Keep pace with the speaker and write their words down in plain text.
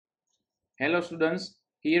Hello students,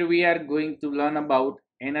 here we are going to learn about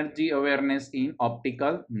energy awareness in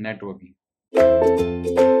optical networking.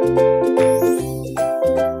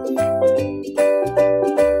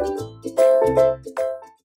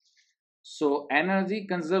 So energy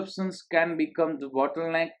consumptions can become the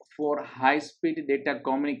bottleneck for high-speed data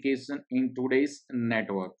communication in today's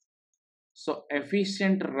network. So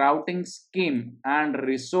efficient routing scheme and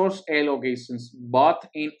resource allocations both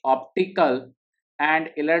in optical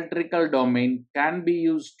and electrical domain can be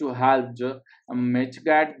used to help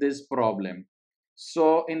mitigate this problem.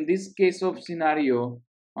 So in this case of scenario,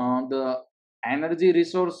 the energy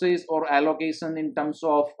resources or allocation in terms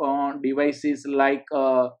of devices like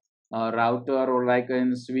router or like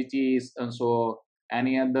in switches, and so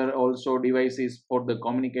any other also devices for the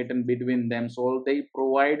communication between them, so they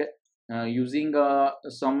provide using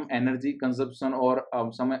some energy consumption or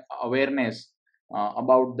some awareness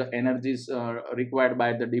about the energies required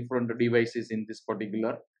by the different devices in this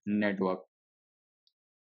particular network.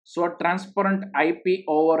 So a transparent IP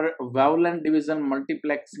over wavelength division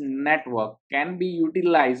multiplexing network can be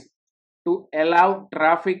utilized to allow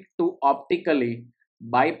traffic to optically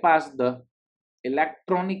bypass the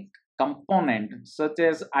electronic component such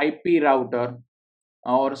as IP router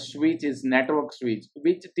or switch is network switch,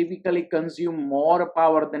 which typically consume more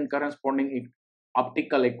power than corresponding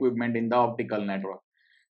optical equipment in the optical network.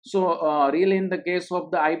 So really in the case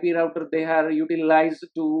of the IP router, they are utilized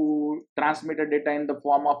to transmit a data in the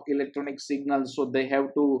form of electronic signals, so they have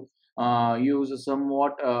to use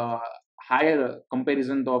somewhat higher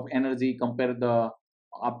comparison of energy compared the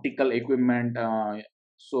optical equipment,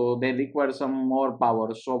 so they require some more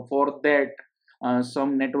power. So for that,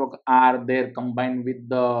 some network are there combined with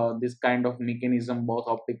the this kind of mechanism, both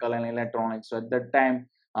optical and electronics. So at that time,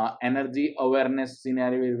 energy awareness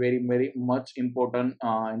scenario is very much important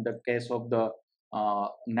in the case of the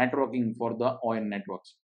networking for the ON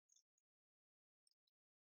networks.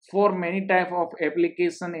 For many type of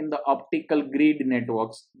application in the optical grid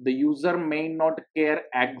networks, the user may not care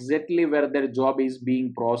exactly where their job is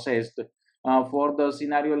being processed. For the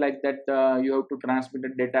scenario like that, you have to transmit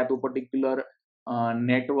the data to particular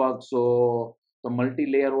network. So the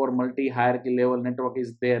multi-layer or multi-hierarchy level network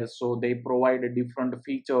is there. So they provide different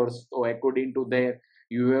features. So according to their,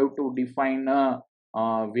 you have to define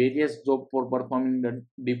various job for performing the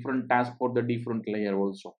different tasks for the different layer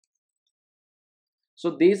also.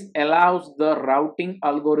 So this allows the routing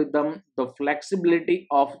algorithm the flexibility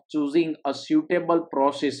of choosing a suitable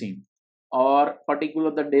processing or particular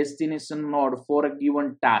the destination node for a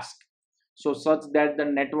given task. So such that the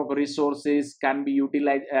network resources can be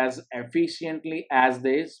utilized as efficiently as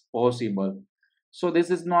is possible. So this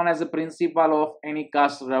is known as a principle of any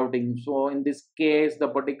cache routing. So in this case, the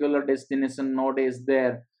particular destination node is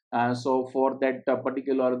there. So for that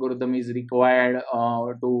particular algorithm is required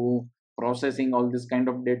to processing all this kind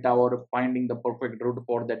of data or finding the perfect route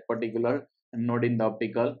for that particular node in the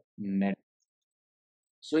optical net.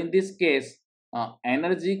 So in this case,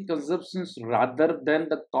 energy consumptions rather than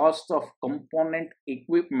the cost of component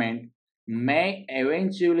equipment may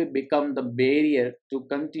eventually become the barrier to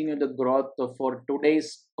continue the growth for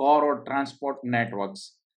today's core or transport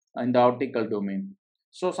networks in the optical domain.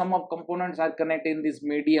 So some of components are connected in this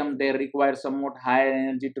medium, they require somewhat higher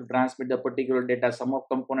energy to transmit the particular data. Some of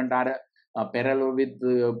components are parallel with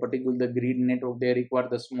particular the grid network, they require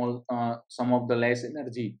the small some of the less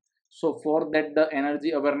energy. So for that, the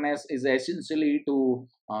energy awareness is essentially to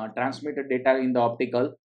transmit the data in the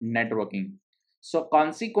optical networking. So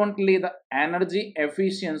consequently, the energy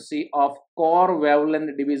efficiency of core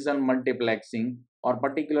wavelength division multiplexing or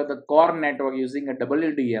particular the core network using a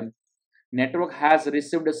WDM network has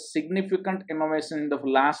received a significant innovation in the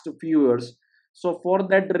last few years. So for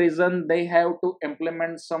that reason, they have to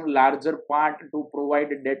implement some larger part to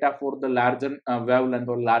provide data for the larger wavelength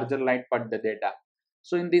or larger light part the data.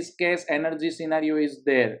 So in this case, energy scenario is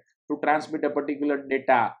there to transmit a particular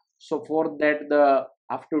data. So for that, the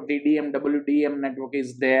up to DDM WDM network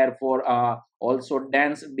is there. For also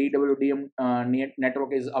dense DWDM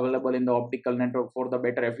network is available in the optical network for the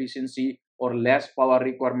better efficiency or less power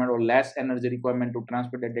requirement or less energy requirement to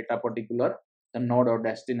transmit the data particular the node or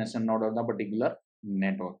destination node of the particular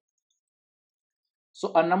network.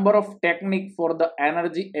 So a number of technique for the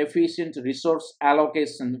energy efficient resource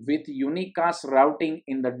allocation with unicast routing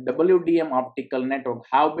in the WDM optical network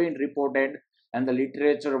have been reported and the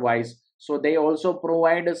literature wise. So they also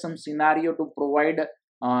provide some scenario to provide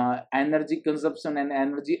energy consumption and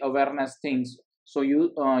energy awareness things. So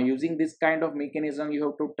you using this kind of mechanism, you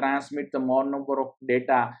have to transmit the more number of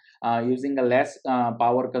data using a less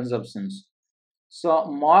power consumptions. So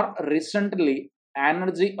more recently,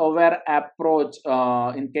 energy aware approach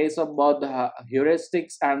in case of both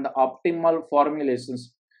heuristics and optimal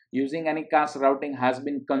formulations using any cast routing has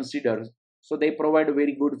been considered. So they provide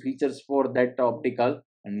very good features for that optical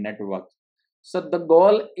network. So the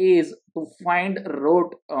goal is to find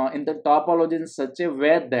route in the topology in such a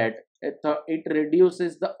way that it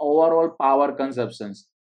reduces the overall power consumptions.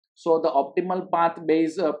 So the optimal path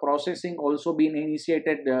based processing also been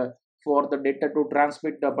initiated for the data to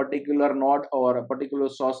transmit a particular node or a particular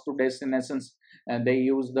source to destinations, and they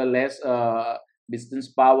use the less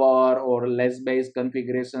distance power or less base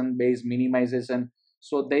configuration base minimization.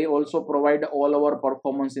 So they also provide all our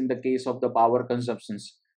performance in the case of the power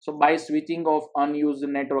consumptions. So by switching off unused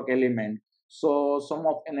network element, so some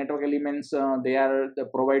of the network elements they are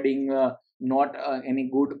providing not any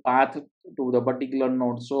good path to the particular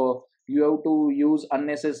node. So you have to use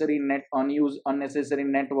unnecessary unused unnecessary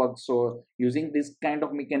network. So using this kind of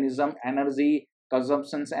mechanism, energy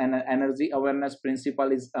consumptions and energy awareness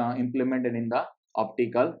principle is implemented in the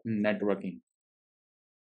optical networking.